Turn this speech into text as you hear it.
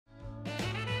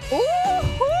Ooh! Woo!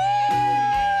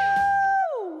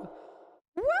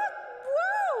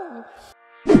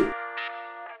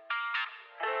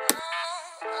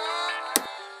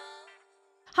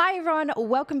 Hi everyone,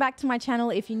 welcome back to my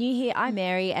channel. If you're new here, I'm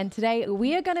Mary, and today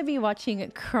we are going to be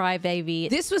watching Cry Baby.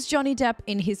 This was Johnny Depp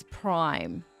in his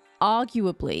prime,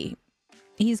 arguably.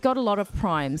 He's got a lot of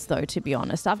primes though, to be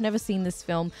honest. I've never seen this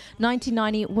film.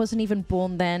 1990, wasn't even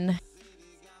born then.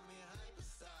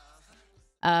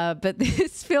 But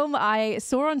this film I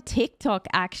saw on TikTok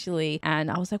actually,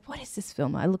 and I was like, what is this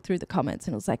film? I looked through the comments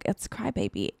and it was like, it's Cry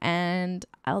Baby. And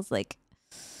I was like,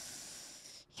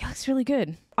 he looks really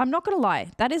good. I'm not gonna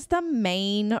lie, that is the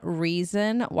main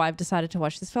reason why I've decided to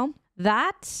watch this film.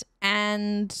 That,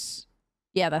 and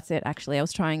yeah, that's it actually. I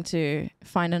was trying to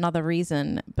find another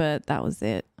reason, but that was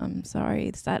it. I'm sorry.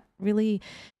 Is that really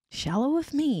shallow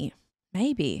of me?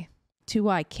 Maybe. Do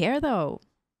I care though?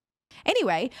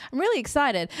 Anyway, I'm really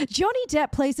excited. Johnny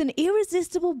Depp plays an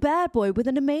irresistible bad boy with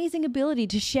an amazing ability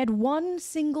to shed one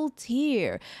single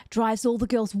tear. Drives all the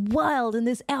girls wild in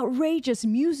this outrageous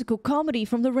musical comedy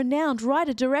from the renowned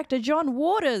writer-director John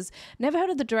Waters. Never heard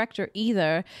of the director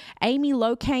either. Amy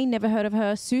Locane, never heard of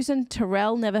her. Susan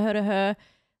Terrell, never heard of her.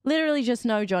 Literally just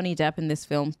know Johnny Depp in this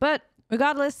film. But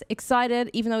regardless, excited,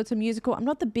 even though it's a musical. I'm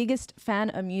not the biggest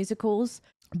fan of musicals,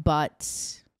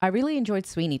 but I really enjoyed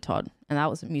Sweeney Todd, and that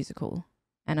was a musical.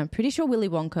 And I'm pretty sure Willy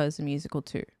Wonka is a musical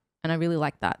too. And I really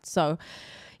like that. So,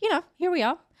 you know, here we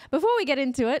are. Before we get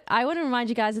into it, I want to remind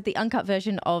you guys that the uncut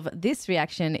version of this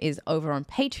reaction is over on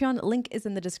Patreon. Link is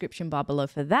in the description bar below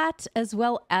for that, as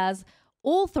well as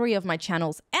all three of my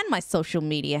channels and my social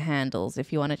media handles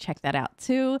if you want to check that out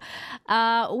too.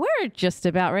 We're just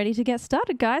about ready to get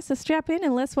started, guys. So strap in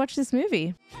and let's watch this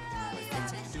movie.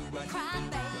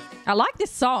 I like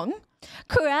this song.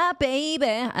 Cry Baby,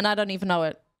 and I don't even know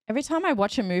it. Every time I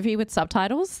watch a movie with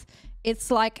subtitles, it's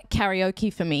like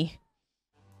karaoke for me.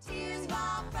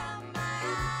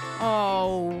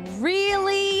 Oh,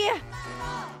 really?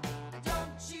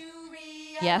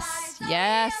 Yes,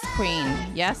 yes, queen.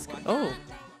 Yes. Oh.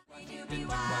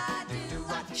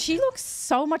 She looks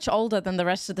so much older than the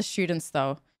rest of the students,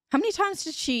 though. How many times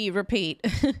did she repeat?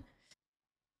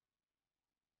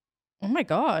 Oh my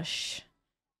gosh.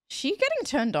 She getting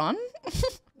turned on?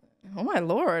 Oh my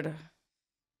lord.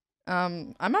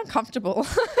 I'm uncomfortable.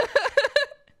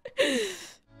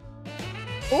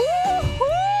 Ooh!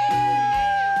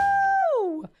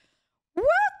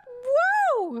 What?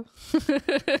 Whoa!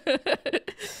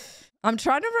 I'm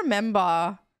trying to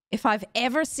remember if I've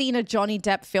ever seen a Johnny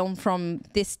Depp film from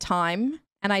this time,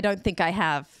 and I don't think I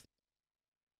have.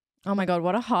 Oh my god,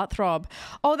 what a heartthrob.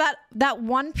 Oh, that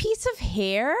one piece of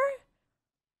hair?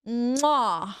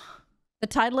 Mwah. The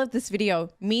title of this video,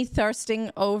 me thirsting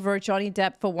over Johnny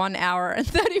Depp for 1 hour and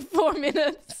 34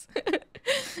 minutes.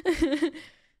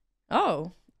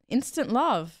 Oh, instant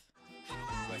love.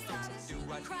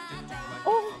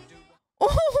 Oh,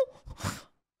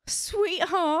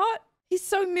 sweetheart. He's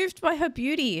so moved by her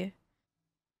beauty.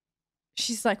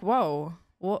 She's like, whoa,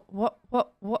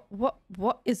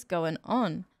 what is going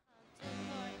on?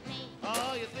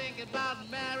 Oh, you're thinking about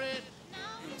marriage?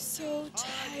 I'm so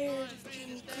tired of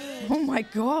being good. Oh my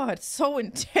god, so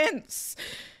intense.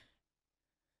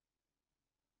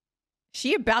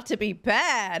 She about to be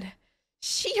bad.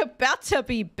 She about to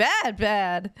be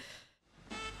bad.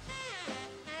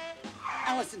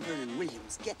 Allison Vernon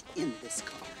Williams, get in this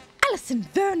car. Allison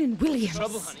Vernon Williams.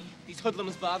 Trouble, honey? These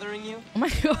hoodlums bothering you? Oh my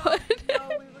god. No,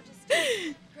 we were just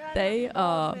They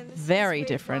are very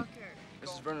different.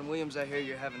 Mrs. Vernon Williams, I hear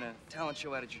you're having a talent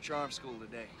show out at your charm school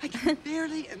today. I can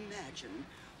barely imagine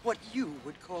what you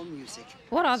would call music.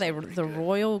 What are they, the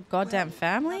royal goddamn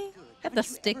family? Get the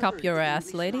stick up your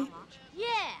ass, lady.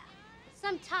 Yeah,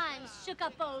 sometimes shook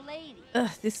up old lady.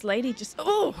 Ugh, this lady just,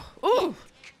 oh,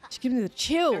 she's giving me the They're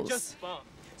chills. just bums.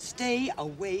 Stay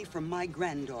away from my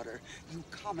granddaughter, you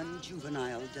common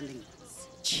juvenile delinquents.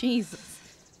 Jesus,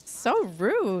 so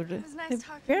rude. was nice They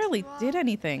talking to barely you all. did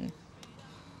anything.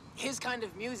 His kind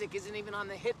of music isn't even on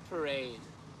the hit parade.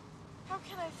 How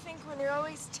can I think when you're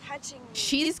always touching me?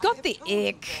 She's got the told you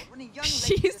ick. that when a young lady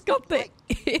She's doesn't got the like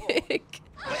people. ick.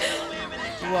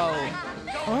 Whoa.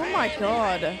 Oh my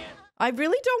god. I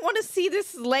really don't want to see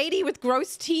this lady with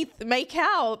gross teeth make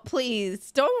out,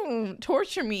 please. Don't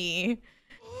torture me.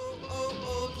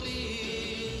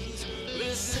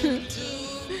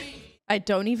 I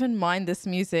don't even mind this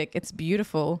music. It's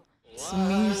beautiful. It's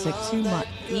music to my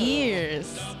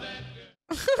ears.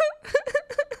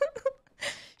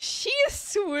 She is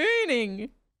swooning.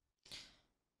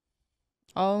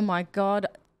 Oh my god.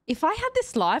 If I had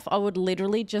this life, I would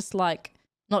literally just like,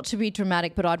 not to be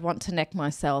dramatic, but I'd want to neck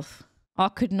myself. I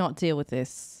could not deal with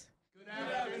this.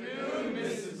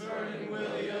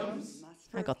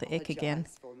 I got the ick again.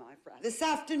 This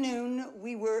afternoon,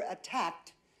 we were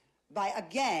attacked by a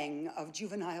gang of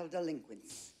juvenile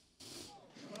delinquents.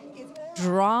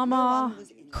 Drama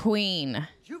queen.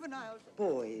 Juvenile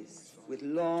boys with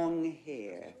long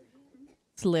hair.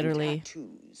 It's literally,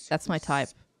 Tattoos that's my type.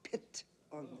 spit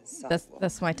on the sidewalk.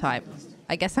 That's my type.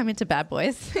 I guess I'm into bad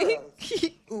boys.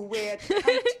 Who wear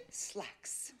tight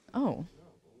slacks. Oh,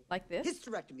 like this?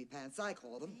 Hysterectomy pants, I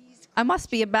call them. I must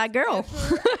be a bad girl.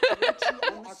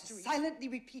 Silently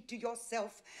repeat to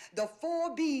yourself the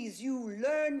 4 B's you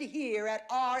learned here at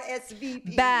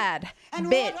RSVP. Bad, And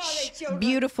what are they, bitch, children?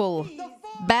 beautiful,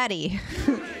 baddie.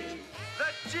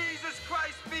 Let Jesus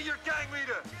Christ be your gang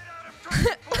leader.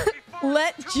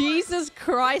 Let Jesus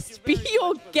Christ be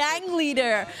your gang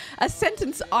leader. A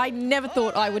sentence I never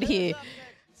thought I would hear.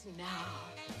 Now,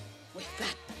 with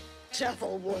that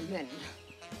devil woman.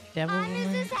 Devil Hi,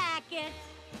 woman. Mrs. Hackett.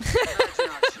 That's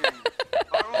not shame.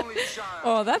 Our only child.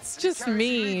 Oh, that's just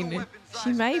mean.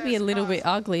 She may be a little bit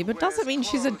ugly, but doesn't mean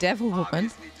she's a devil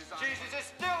woman. Jesus is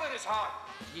still in his heart.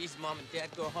 Jeez, Mom and Dad,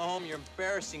 go home. You're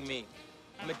embarrassing me.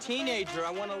 I'm a teenager.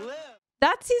 I want to live.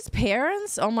 That's his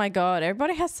parents? Oh my god,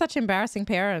 everybody has such embarrassing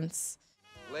parents.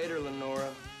 Later,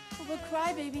 Lenora. Oh, but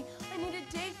crybaby, I need a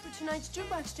date for tonight's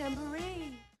jukebox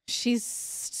jamboree. She's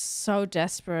so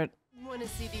desperate. Want to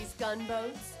see these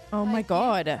gunboats? Oh my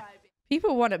god.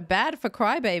 People want it bad for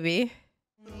Crybaby.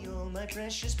 I don't know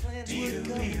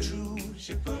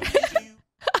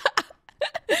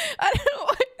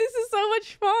why this is so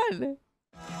much fun.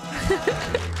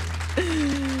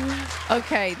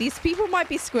 Okay, these people might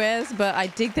be squares, but I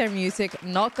dig their music.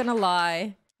 Not gonna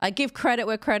lie. I give credit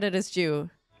where credit is due.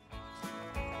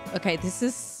 Okay, this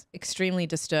is extremely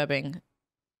disturbing.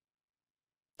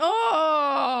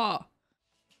 Oh!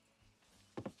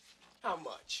 How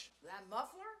much? That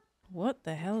muffler? What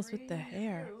the hell is with the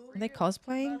hair? Are they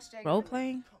cosplaying?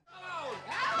 Role-playing?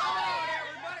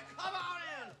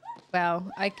 Wow,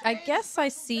 I guess I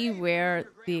see where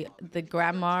the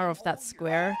grandma of that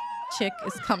square chick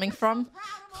is coming from.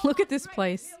 Look at this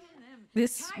place.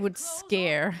 This would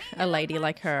scare a lady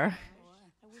like her.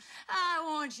 I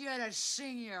want you to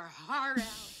sing your heart out.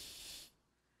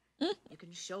 You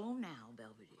can show 'em now,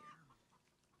 Belvedere.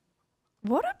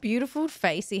 What a beautiful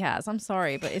face he has. I'm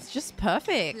sorry, but it's just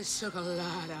perfect. This took a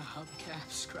lot of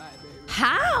hubcaps, crybaby.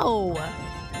 How?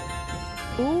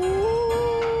 Ooh.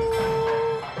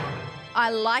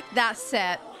 I like that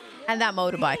set and that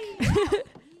motorbike.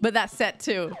 But that set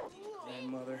too.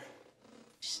 Grandmother,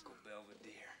 Uncle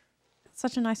Belvedere,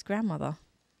 Such a nice grandmother.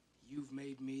 you've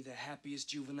made me the happiest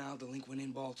juvenile delinquent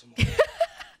in Baltimore.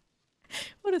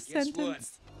 What a Guess what?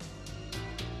 sentence.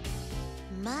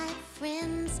 My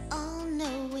friends all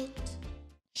know it.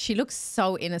 She looks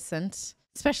so innocent,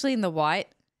 especially in the white.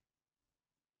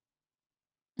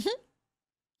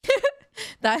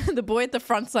 The boy at the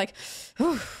front's like,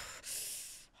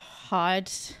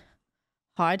 hide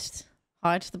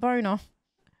the boner.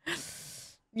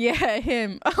 Yeah,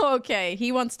 him. Okay,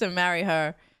 he wants to marry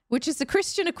her, which is the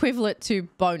Christian equivalent to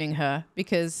boning her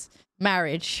because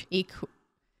marriage equal.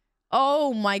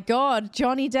 Oh my God,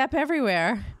 Johnny Depp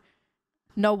everywhere.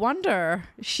 No wonder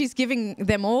she's giving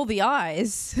them all the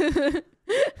eyes.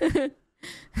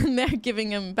 And they're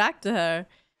giving them back to her.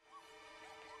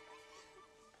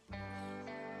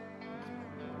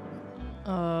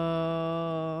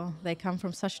 Oh, they come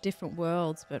from such different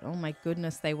worlds, but oh my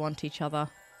goodness, they want each other.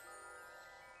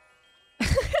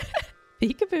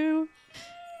 Peekaboo.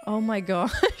 Oh my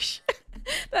gosh.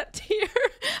 That tear.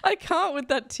 I can't with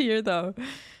that tear though.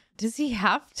 Does he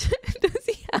have to? Does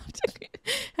he have to?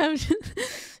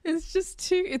 It's just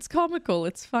too, it's comical.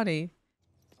 It's funny.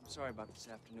 I'm sorry about this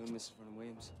afternoon, Mrs. Vernon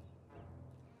Williams.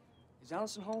 Is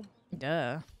Allison home?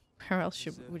 Duh. Where else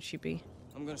would she be?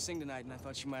 I'm gonna sing tonight, and I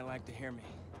thought she might like to hear me.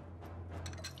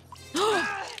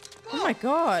 Oh my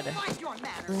God.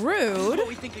 Rude. What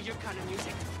we think of your kind of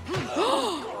music?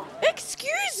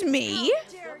 Excuse me?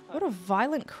 What a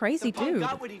violent, crazy The punk dude.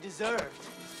 got what he deserved.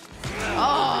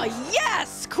 Oh,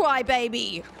 yes,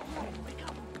 crybaby.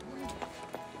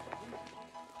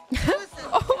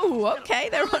 Oh, okay,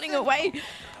 they're running away.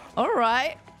 All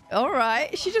right, all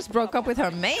right. She just broke up with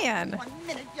her man. 1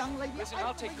 minute, young lady. Listen,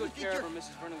 I'll take good care of her,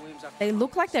 Mrs. Vernon Williams. They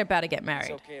look like they're about to get It's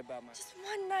married. okay about my... Just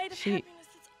one night of She- happiness.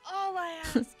 That's all I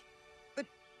ask.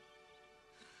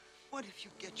 What if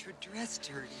you get your dress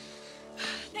dirty?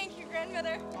 Thank you,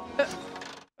 grandmother.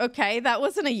 Okay, that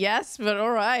wasn't a yes, but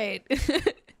all right.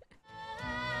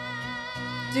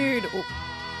 Dude,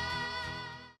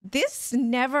 this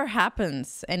never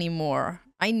happens anymore.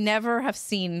 I never have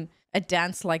seen a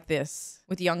dance like this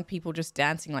with young people just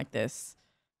dancing like this.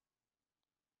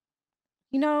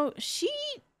 You know, she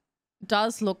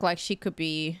does look like she could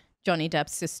be Johnny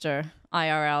Depp's sister,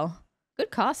 IRL.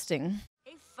 Good casting.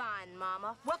 Hey, fine,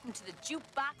 Mama. Welcome to the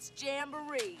Jukebox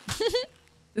Jamboree.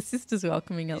 The sister's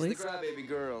welcoming at These least. the crybaby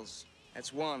girls.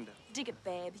 That's Wanda. Dig it,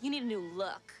 babe. You need a new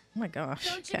look. Oh my gosh.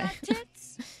 Don't you got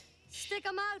tits? Stick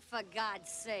 'em out, for God's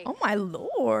sake. Oh my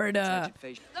lord. Tragic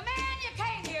face. The man you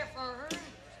came here for.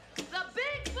 The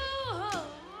big boo-hoo.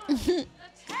 The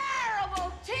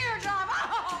terrible teardrop.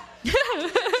 Oh,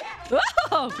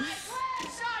 Whoa.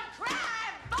 grandson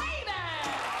cry, baby.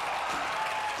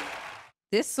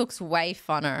 This looks way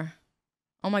funner.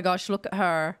 Oh my gosh, look at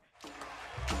her.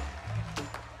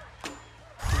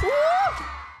 Woo!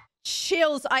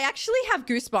 Chills. I actually have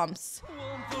goosebumps.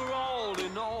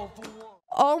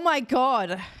 Oh my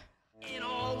god.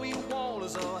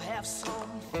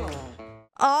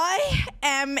 I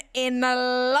am in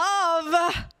love.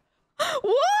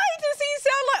 Why does he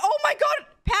sound like... Oh my god,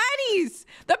 panties.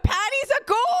 The panties are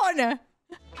gone.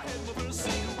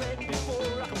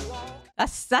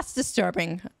 That's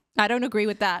disturbing. I don't agree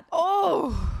with that.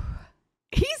 Oh,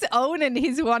 he's owning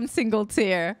his one single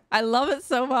tear. I love it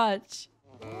so much.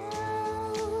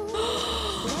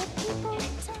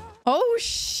 Oh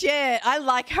shit, I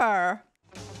like her.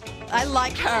 I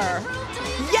like her.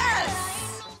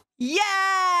 Yes!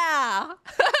 Yeah!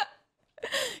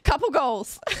 Couple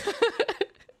goals.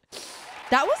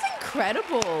 That was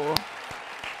incredible.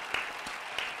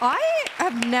 I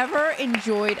have never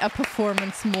enjoyed a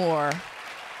performance more.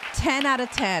 10 out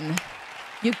of 10.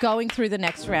 You're going through the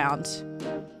next round.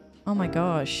 Oh my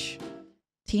gosh.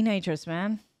 Teenagers,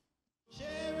 man.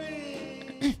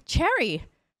 Cherry.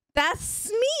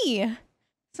 That's me.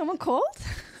 Someone called?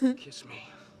 Kiss me.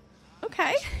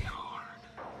 Okay.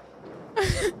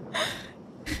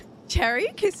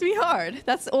 Cherry, kiss me hard.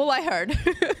 That's all I heard.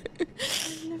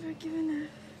 I've never given a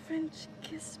French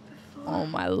kiss before. Oh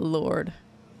my lord.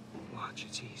 Watch,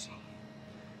 it's easy.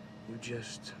 You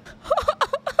just...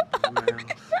 I'm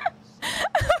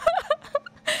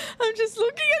just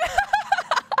looking at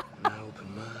Now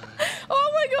open mine.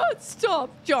 Oh my god, stop.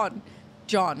 John.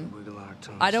 Wiggle our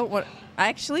tongues. I don't want...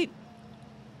 I'm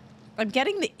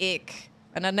getting the ick.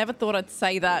 And I never thought I'd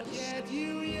say that.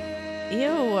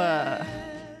 Ew.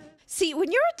 See,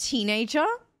 when you're a teenager,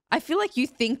 I feel like you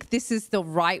think this is the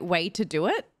right way to do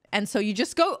it. And so you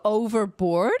just go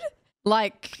overboard.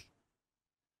 Like...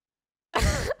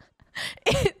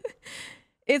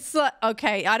 It's like,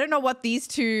 okay, I don't know what these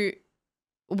two...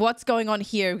 What's going on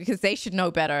here because they should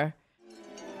know better.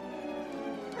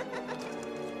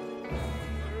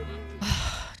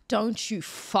 Don't you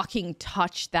fucking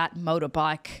touch that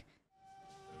motorbike.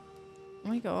 Oh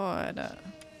my god. I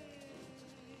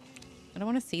don't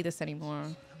want to see this anymore.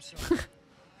 I'm sorry.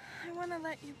 I want to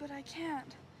let you, but I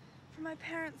can't. For my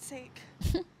parents' sake.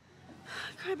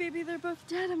 Crybaby, they're both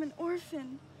dead. I'm an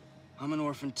orphan. I'm an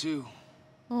orphan too.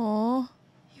 Aww.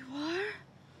 You are?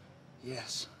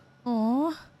 Yes.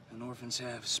 Aww. And orphans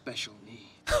have special needs.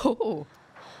 Oh.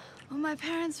 Well, my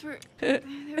parents were... they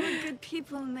were good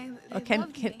people and they loved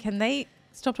me. Can they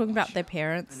stop talking about their I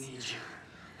parents? need you.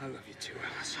 I love you too,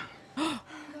 Alice.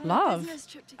 Love.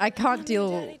 I can't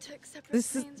deal.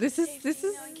 This is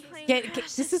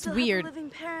weird.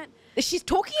 She's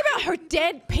talking about her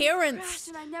dead parents.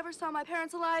 And I never saw my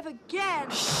parents alive again.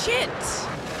 Shit.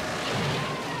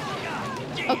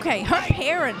 Okay, her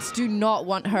parents do not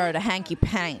want her to hanky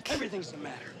pank. Everything's the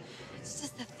matter. It's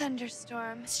just a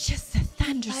thunderstorm. It's just a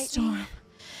thunderstorm.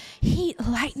 Heat,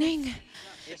 lightning.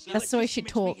 That's the way she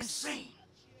talks.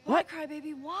 What?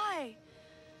 Crybaby, why?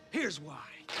 Here's why.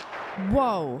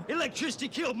 Whoa. Electricity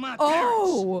killed my parents.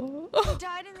 Oh. You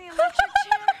died in the electric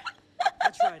chair?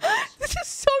 That's right. Alice. This is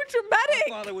so dramatic.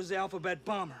 My father was the alphabet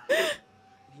bomber.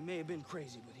 He may have been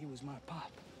crazy, but he was my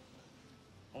pop.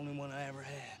 Only one I ever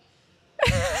had.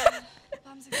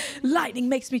 Lightning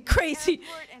makes me crazy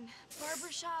Airport and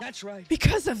barbershop. That's right.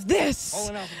 because of this. All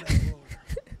in alphabetical order.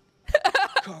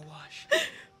 Car wash.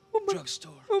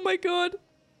 Drugstore. Oh my god.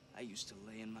 I used to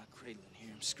lay in my cradle and hear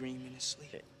him scream in his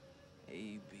sleep.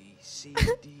 A, B, C, D,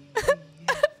 E, F,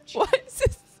 G. Why is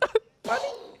this so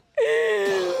funny?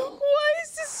 Why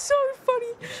is this so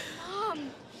funny?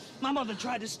 Mom. My mother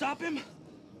tried to stop him.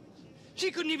 She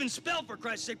couldn't even spell, for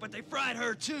Christ's sake, but they fried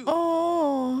her too.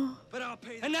 Oh. But I'll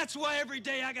pay them. And that's why every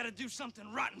day I gotta do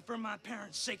something rotten for my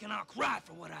parents' sake, and I'll cry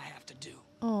for what I have to do.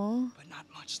 Oh. But not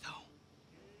much, though.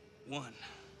 One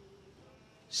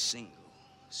single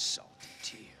salty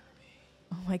tear.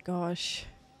 Oh my gosh.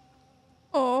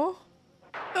 Oh.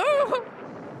 Oh.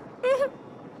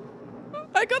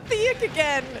 I got the ick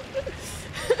again.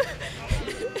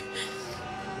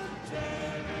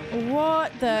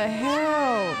 What the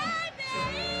hell?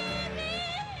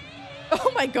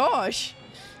 Oh my gosh.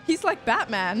 He's like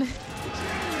Batman.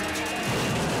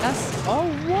 That's... Oh,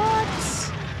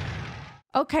 what?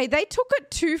 Okay, they took it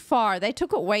too far. They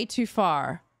took it way too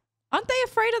far. Aren't they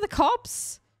afraid of the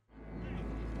cops?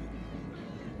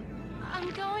 I'm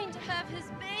going to have his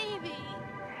baby.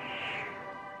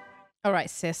 All right,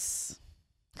 sis.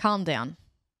 Calm down.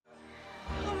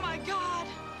 Oh my God!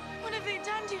 What have they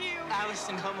done to you?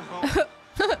 Allison, come home.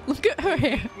 Look at her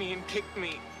hair. Me and kicked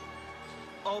me.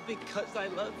 All because I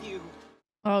love you.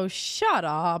 Oh, shut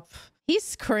up.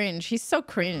 He's cringe. He's so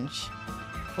cringe.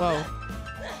 Whoa.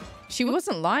 She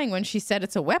wasn't lying when she said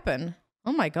it's a weapon.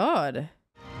 Oh my God.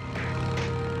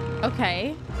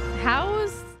 Okay. How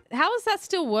is that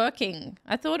still working?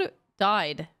 I thought it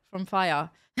died from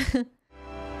fire.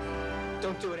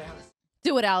 Don't do it, Allison.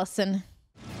 Do it, Allison.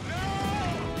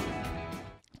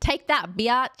 Take that,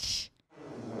 biatch.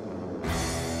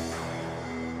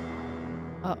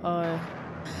 Uh-oh.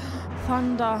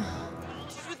 Thunder.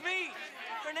 She's with me.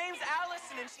 Her name's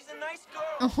Allison, and she's a nice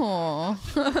girl. Oh.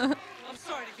 I'm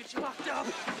sorry to get you locked up,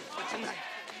 but tonight,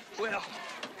 well,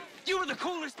 you were the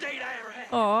coolest date I ever had.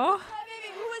 Oh. Hi,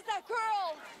 baby. Who is that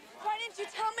girl? Why didn't you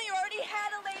tell me you already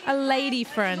had a lady? A lady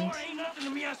friend. Lenora ain't nothing to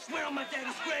me, I swear on my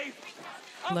daddy's grave.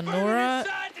 I'm Lenora. burning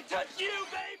inside to touch you,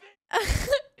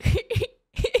 baby.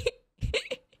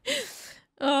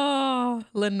 Oh,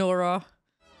 Lenora.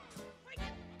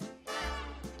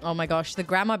 Oh my gosh, the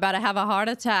grandma about to have a heart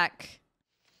attack.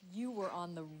 You were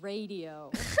on the radio.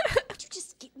 Could you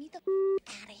just get me the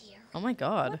out of here? Oh my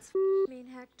God. mean,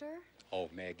 Hector? Oh,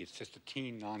 Meg, it's just a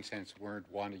teen nonsense word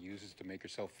Wanda uses to make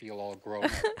herself feel all grown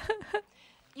up.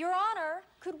 Your Honor,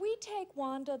 could we take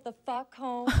Wanda the fuck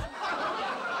home?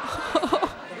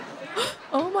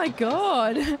 Oh my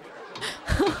God.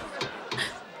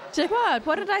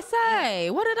 What did I say?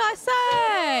 What did I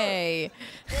say?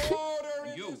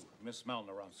 You, Miss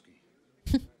Malnarovsky.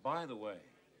 By the way,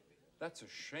 that's a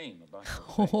shame about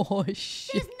your Oh, There's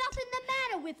shit. nothing the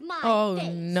matter with my Oh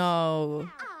face. no.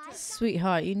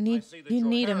 Sweetheart, you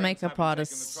need a makeup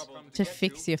artist to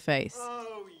fix your face.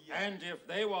 And if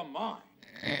they were mine,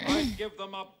 I'd give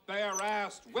them a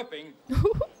bare-assed whipping.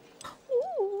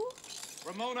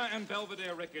 Ramona and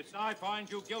Belvedere Ricketts, I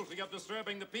find you guilty of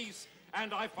disturbing the peace,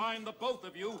 and I find the both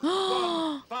of you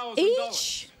 $1,000.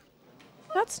 Each?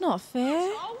 That's not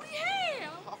fair. All we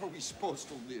have. How are we supposed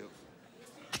to live?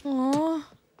 Aww.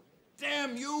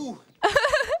 Damn you!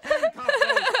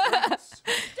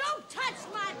 Don't touch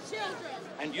my children.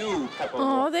 And you, Pepper.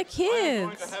 Oh, they're I am going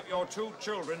kids. to have your 2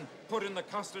 children put in the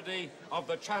custody of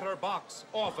the Chatterbox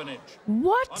Orphanage.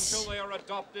 What? Until they are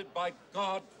adopted by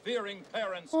God-fearing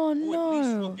parents Oh, who at least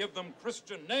no. will give them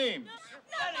Christian names.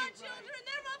 Not my children.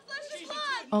 They're my flesh and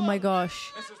blood. Oh my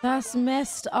gosh. That's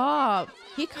messed up.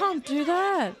 You can't do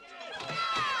that.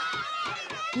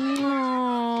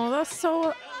 No, that's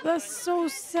so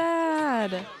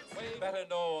sad. Better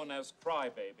known as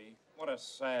Crybaby. What a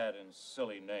sad and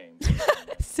silly name.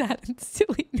 Sad and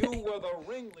silly You name. were the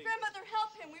ringleader. Grandmother,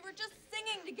 help him. We were just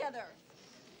singing together.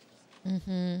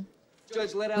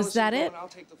 Judge, let Was Allison that go it? and I'll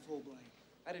take the full blame.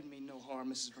 I didn't mean no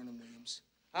harm, Mrs. Vernon Williams.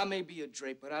 I may be a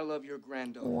drape, but I love your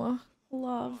granddaughter. Oh,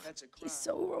 love. That's a crime. He's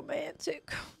so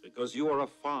romantic. Because you are a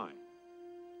fine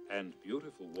and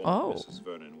beautiful woman, Oh. Mrs.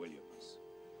 Vernon Williams.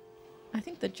 I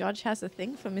think the judge has a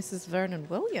thing for Mrs. Vernon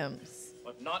Williams.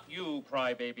 But not you,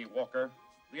 Crybaby Walker.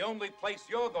 The only place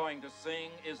you're going to sing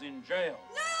is in jail.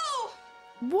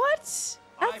 No! What?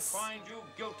 I That's find you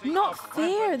guilty not of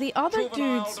fair. rampant The other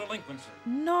juvenile dudes. delinquency.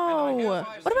 No. And I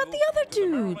hereby What about sue the other the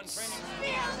Maryland dudes?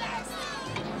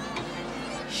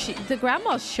 Training The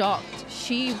grandma's shocked.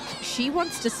 She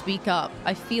wants to speak up.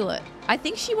 I feel it. I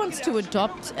think she wants to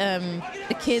adopt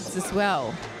the kids as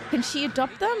well. Can she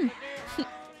adopt them?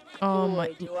 Oh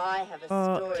my. Do I have a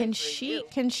story Can for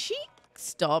she you.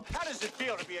 stop? How does it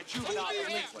feel to be a juvenile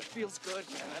delinquent? Feels good,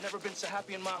 man. I've never been so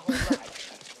happy in my whole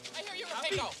life. I hear you're a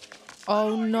pickle.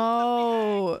 Oh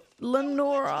no,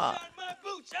 Lenora. My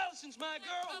boots, Allison's my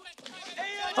girl.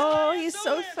 Oh, he's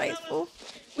so faithful.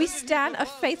 We stand a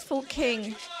faithful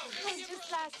king.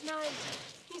 Just last night.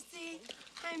 You see,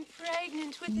 I'm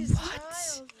pregnant with this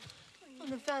child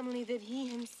from a family that he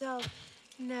himself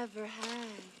never had.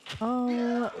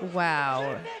 Oh,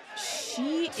 wow.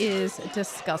 She is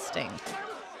disgusting.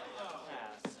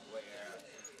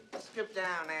 Strip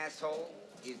down, asshole.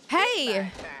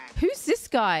 Hey, who's this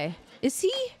guy? Is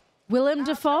he Willem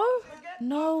Dafoe?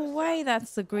 No way,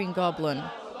 that's the Green Goblin.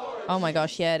 Oh my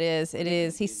gosh, yeah, it is. It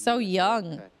is. He's so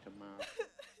young.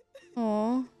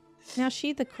 Aw. Now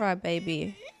she the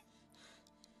crybaby.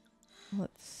 Oh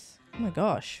my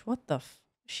gosh, what the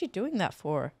What's she doing that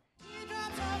for?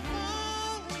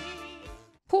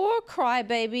 Poor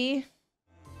crybaby.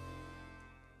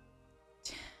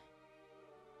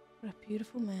 What a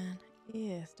beautiful man.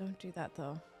 Yes, don't do that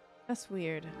though. That's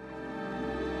weird.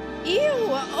 Ew!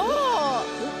 Oh!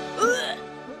 Ugh.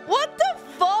 What the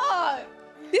fuck?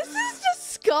 This is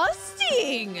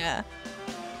disgusting!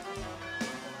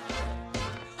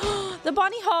 The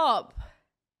bunny hop.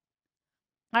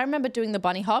 I remember doing the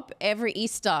bunny hop every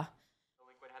Easter.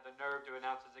 Delinquent had the nerve to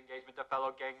announce his engagement to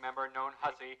fellow gang member known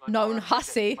Hussey. Known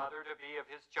Hussey. Mother to be of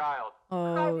his child.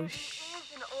 Oh,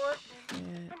 He's an orphan,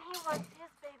 and he wants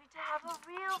his baby to have a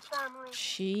real family.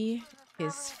 she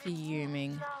is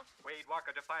fuming. Wade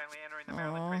Walker, defiantly entering the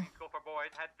Maryland Training School for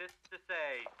Boys, had this to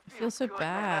say. I feel so I've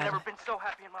bad. never been so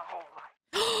happy in my whole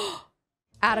life.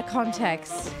 Out of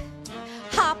context.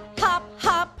 Hop, hop,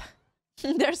 hop.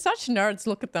 They're such nerds.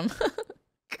 Look at them.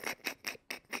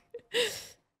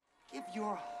 Give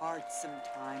your heart some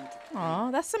time to think.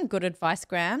 Aw, that's some good advice,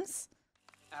 Grams.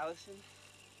 Allison,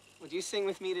 would you sing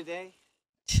with me today?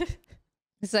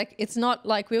 It's like, it's not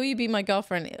like, will you be my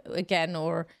girlfriend again?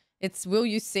 Or it's, will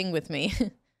you sing with me?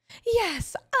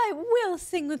 Yes, I will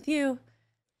sing with you.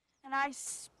 And I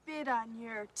spit on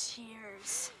your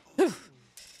tears.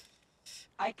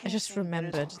 I just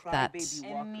remembered that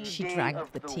she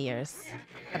drank the tears.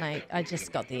 And I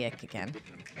just got the ick again.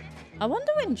 I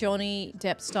wonder when Johnny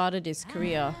Depp started his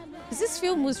career. Because this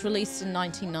film was released in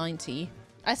 1990.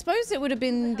 I suppose it would have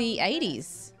been the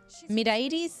 80s.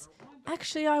 Mid-80s?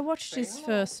 Actually, I watched his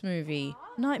first movie,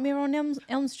 Nightmare on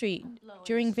Elm Street,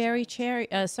 during Scary Cherry.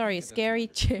 I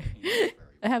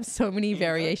have so many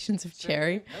variations of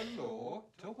Cherry. Hello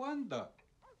to Wanda.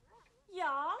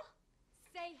 Yeah?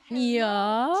 Say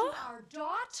Yeah? Our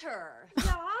daughter.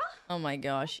 Yeah? Oh my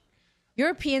gosh.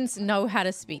 Europeans know how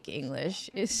to speak English.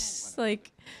 It's just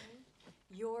like...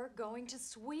 You're going to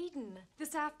Sweden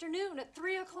this afternoon at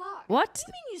 3 o'clock. What?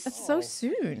 That's so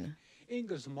soon.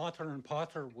 Inga's Mater and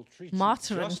Pater will treat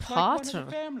Mater you and just like one of Pater.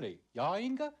 the family. Yeah,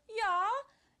 Inga? Yeah?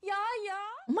 Yeah, yeah.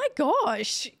 Oh my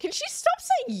gosh. Can she stop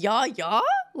saying yeah?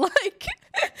 Like...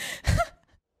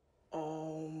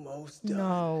 Almost done.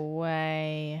 No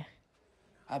way.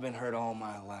 I've been hurt all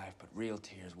my life, but real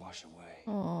tears wash away.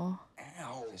 Oh.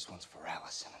 Ow. This one's for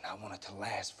Allison, and I want it to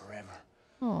last forever.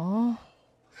 Oh.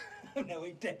 Now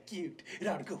ain't that cute? It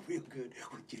ought to go real good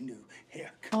with your new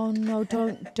haircut. Oh no,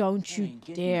 don't you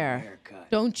dare.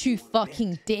 Don't you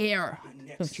fucking dare.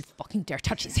 Don't you fucking dare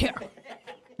touch his hair.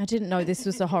 I didn't know this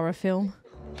was a horror film.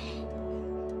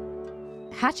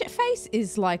 Hatchet Face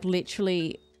is like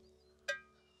literally...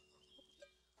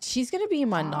 She's gonna be in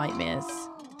my nightmares.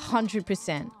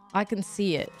 100%. I can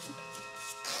see it.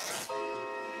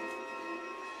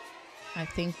 I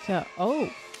think, oh.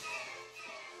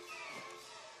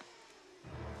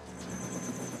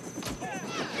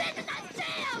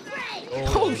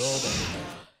 Oh,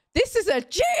 this is a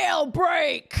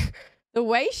jailbreak. The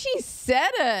way she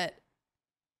said it.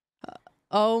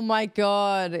 Oh my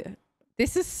God.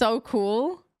 This is so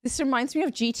cool. This reminds me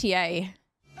of GTA.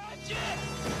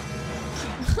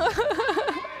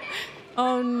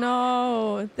 Oh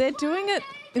no. They're doing it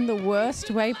in the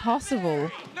worst way possible.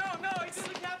 No, he's in the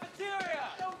cafeteria.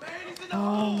 No, man, he's in the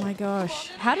Oh my gosh.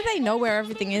 How do they know where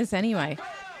everything is anyway?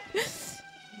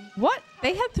 What?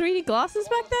 They had 3D glasses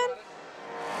back then?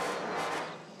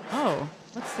 Oh,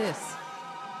 what's this?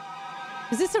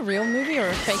 Is this a real movie or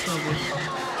a fake movie?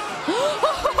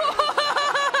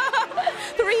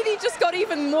 3D just got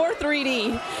even more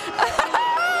 3D.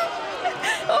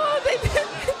 Oh,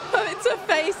 it's a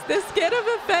face. They're scared of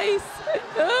a face.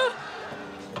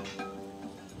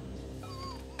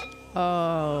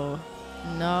 Oh,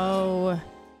 no.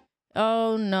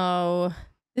 Oh, no.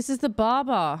 This is the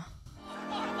barber.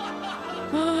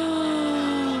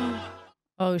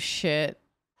 Oh, shit.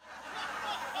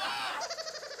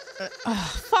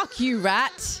 Oh, fuck you,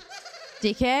 rat.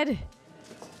 Dickhead.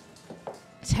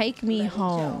 Take me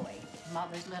home.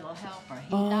 Mother's little helper.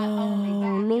 He not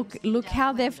only Look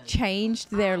how they've changed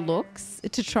their looks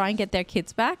to try and get their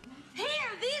kids back. Here,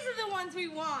 these are the ones we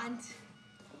want.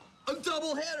 A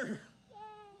double header.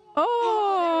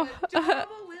 Oh.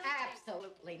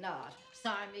 Absolutely not.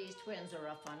 Siamese twins are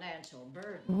a financial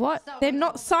burden. What? So They're we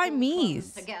not don't put them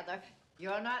Siamese. together.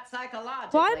 You're not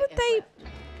psychologically. Why would they? equipped.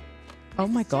 Oh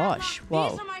my gosh. Whoa.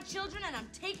 These are my children, and I'm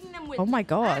taking them with Oh my me.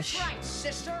 gosh. That's right,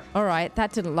 sister. All right,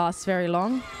 that didn't last very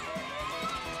long.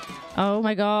 Oh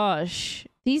my gosh.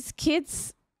 These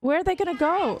kids, where are they going to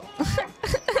go?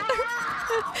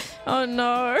 Oh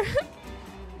no.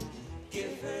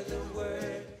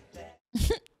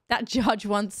 That judge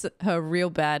wants her real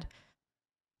bad.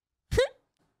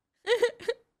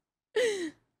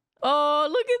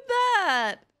 look at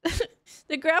that.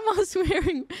 The grandma's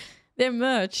wearing their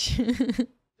merch. The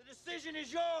decision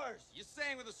is yours. You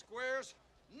sang with the squares.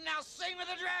 Now sing with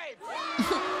the drapes.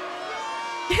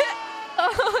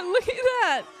 Oh, look at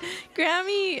that.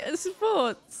 Grammy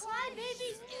Sports.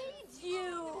 Crybabies needs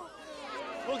you.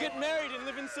 We'll get married and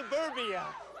live in suburbia.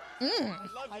 I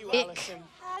love you, Ick. Allison.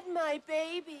 Had my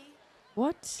baby.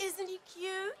 What? Isn't he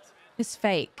cute? It's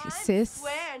fake, sis.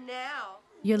 Swear now.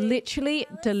 You're literally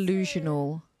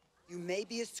delusional. You may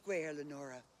be a square,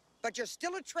 Lenora, but you're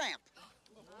still a tramp.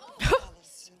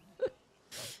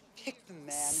 Pick the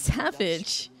man.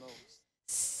 Savage.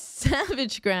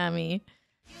 Savage Grammy.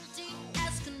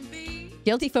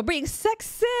 Guilty for being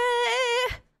sexy.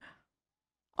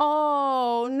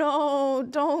 Oh no,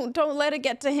 don't let it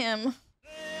get to him.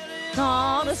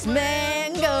 Oh, this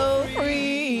man go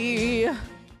free.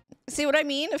 See what I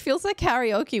mean? It feels like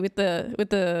karaoke with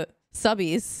the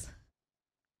subbies.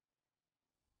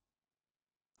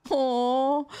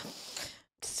 Oh,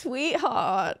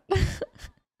 sweetheart.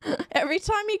 Every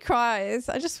time he cries,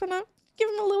 I just want to give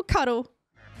him a little cuddle.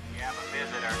 You have a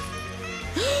visitor.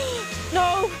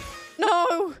 No,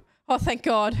 no. Oh, thank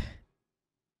God.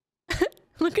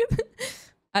 Look at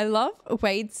I love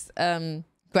Wade's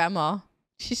grandma.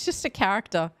 She's just a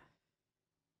character.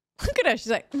 Look at her. She's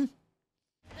like,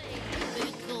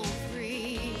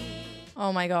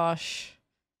 oh my gosh.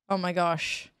 Oh my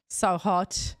gosh. So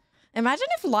hot. Imagine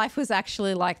if life was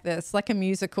actually like this, like a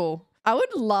musical. I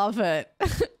would love it.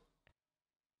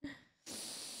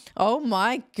 Oh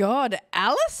my God.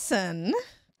 Allison.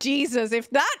 Jesus, if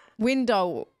that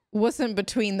window wasn't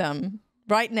between them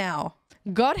right now,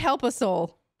 God help us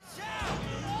all.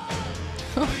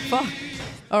 Oh, fuck.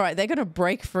 All right, they're going to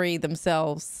break free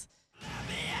themselves.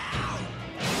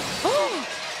 Oh.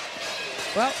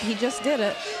 Well, he just did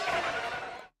it.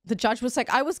 The judge was like,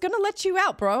 I was going to let you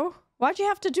out, bro. Why'd you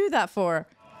have to do that for?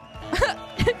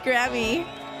 Grammy.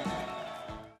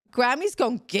 Grammy's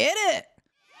going to get it.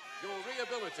 You're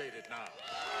rehabilitated now.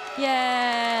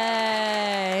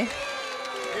 Yay.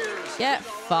 Get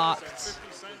fucked.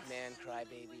 Man,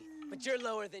 crybaby. But you're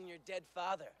lower than your dead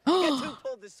father. Guess who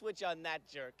pulled the switch on that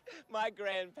jerk? My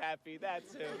grandpappy,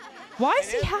 that's who. Why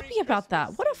is he happy about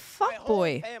that? What a fuck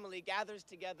boy. My whole family gathers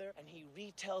together and he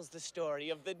retells the story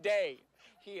of the day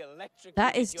he electrocuted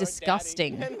That is your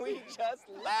disgusting. daddy, and we just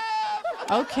laugh.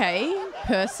 Okay,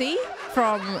 Percy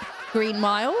from Green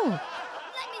Mile. Let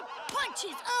me punch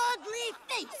his ugly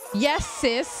face. Yes,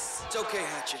 sis. It's okay,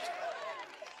 Hatchet.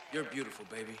 You're beautiful,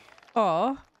 baby.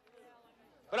 Oh,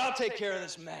 But I'll take care of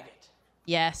this maggot.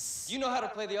 yes. You know how to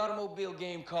play the automobile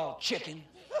game called chicken?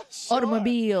 Sure.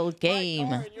 Automobile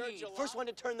game. First one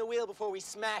to turn the wheel before we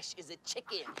smash is a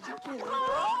chicken.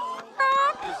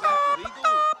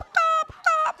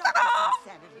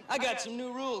 I got some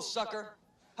new rules, sucker.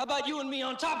 How about you and me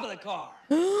on top of the car?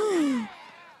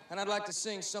 And I'd like to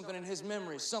sing something in his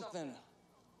memory, something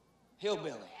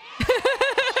hillbilly.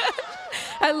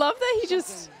 I love that he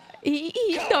just,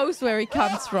 he knows where he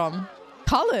comes from.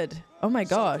 Colored. Oh my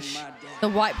gosh. The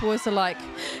white boys are like,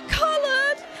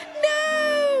 colored,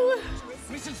 no.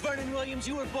 Mrs. Vernon Williams,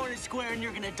 you were born a square and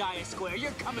you're gonna die a square.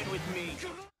 You're coming with me.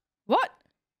 What?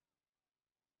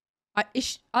 Are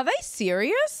they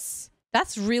serious?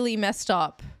 That's really messed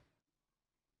up.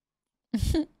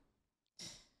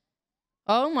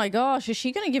 Oh my gosh, is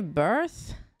she gonna give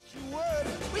birth?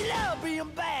 We love being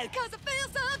bad because it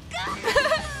feels so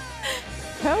good.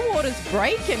 Her water's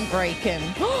breaking.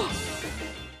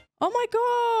 Oh my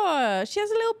gosh, she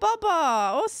has a little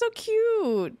bubba. Oh, so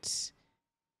cute.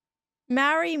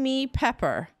 Marry me,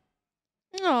 Pepper.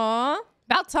 Aw,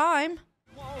 about time.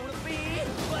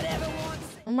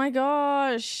 Oh my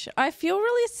gosh, I feel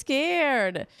really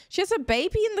scared. She has a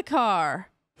baby in the car.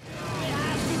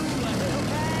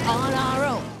 On our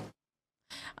own.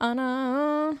 On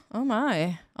our own. Oh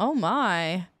my. Oh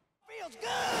my. Feels good.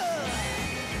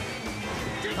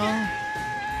 Oh.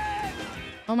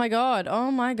 Oh my God.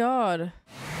 Oh my God.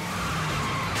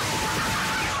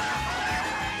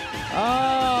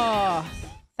 Oh.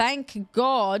 Thank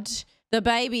God the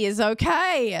baby is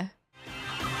okay.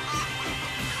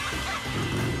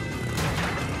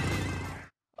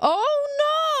 Oh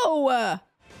no.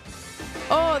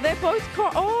 Oh, they're both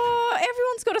oh,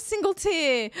 everyone's got a single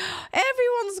tear.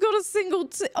 Everyone's got a single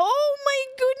tear. Oh my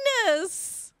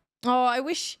goodness. Oh, I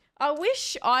wish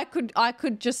I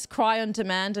could just cry on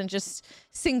demand and just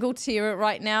single tear it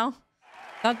right now.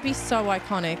 That'd be so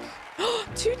iconic.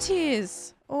 2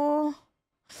 tears. Oh.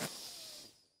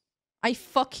 I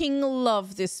fucking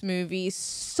love this movie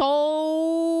so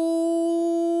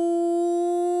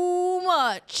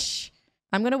much.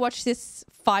 I'm going to watch this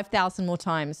 5,000 more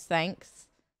times. Thanks.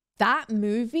 That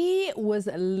movie was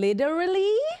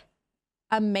literally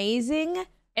amazing.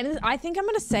 And I think I'm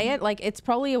going to say it, like, it's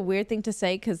probably a weird thing to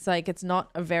say because, like, it's not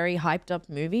a very hyped up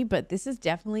movie, but this is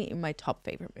definitely in my top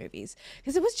favorite movies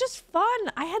because it was just fun.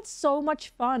 I had so much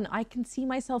fun. I can see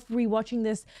myself rewatching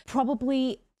this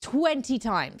probably 20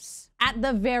 times at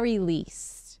the very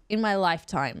least in my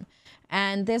lifetime.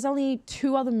 And there's only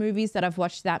 2 other movies that I've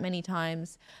watched that many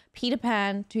times. Peter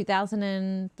Pan,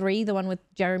 2003, the one with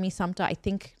Jeremy Sumner. I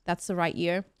think that's the right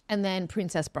year. And then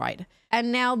Princess Bride.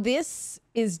 And now this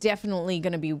is definitely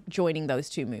going to be joining those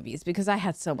 2 movies because I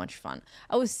had so much fun.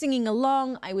 I was singing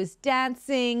along, I was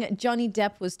dancing. Johnny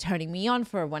Depp was turning me on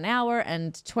for 1 hour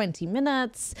and 20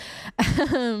 minutes.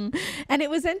 And it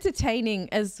was entertaining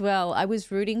as well. I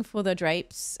was rooting for the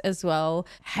drapes as well.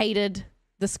 Hated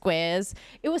the squares.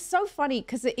 It was so funny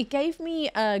because it gave me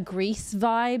Grease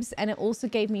vibes and it also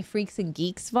gave me Freaks and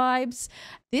Geeks vibes.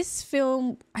 This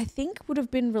film, I think, would have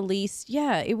been released,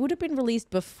 it would have been released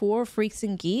before Freaks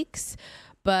and Geeks,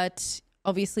 but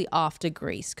obviously after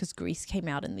Grease because Grease came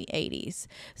out in the 80s.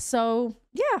 So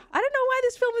yeah, I don't know why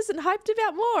this film isn't hyped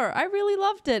about more. I really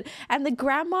loved it. And the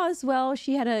grandma as well,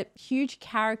 she had a huge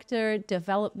character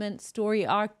development story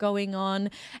arc going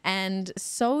on. And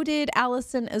so did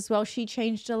Allison as well. She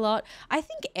changed a lot. I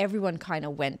think everyone kind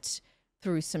of went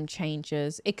through some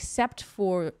changes except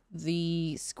for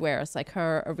the squares, like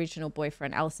her original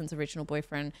boyfriend, Allison's original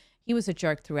boyfriend. He was a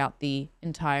jerk throughout the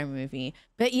entire movie.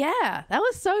 But yeah, that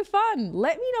was so fun.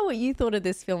 Let me know what you thought of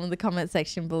this film in the comment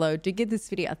section below. Do give this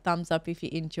video a thumbs up if you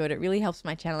enjoyed it. It really helps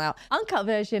my channel out. Uncut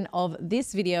version of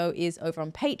this video is over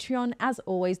on Patreon. As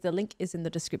always, the link is in the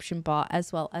description bar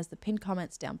as well as the pinned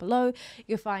comments down below.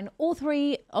 You'll find all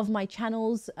 3 of my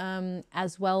channels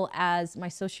as well as my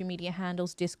social media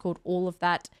handles, Discord, all of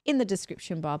that in the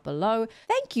description bar below.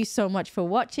 Thank you so much for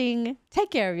watching.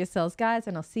 Take care of yourselves, guys,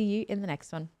 and I'll see you in the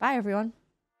next one. Bye, everyone.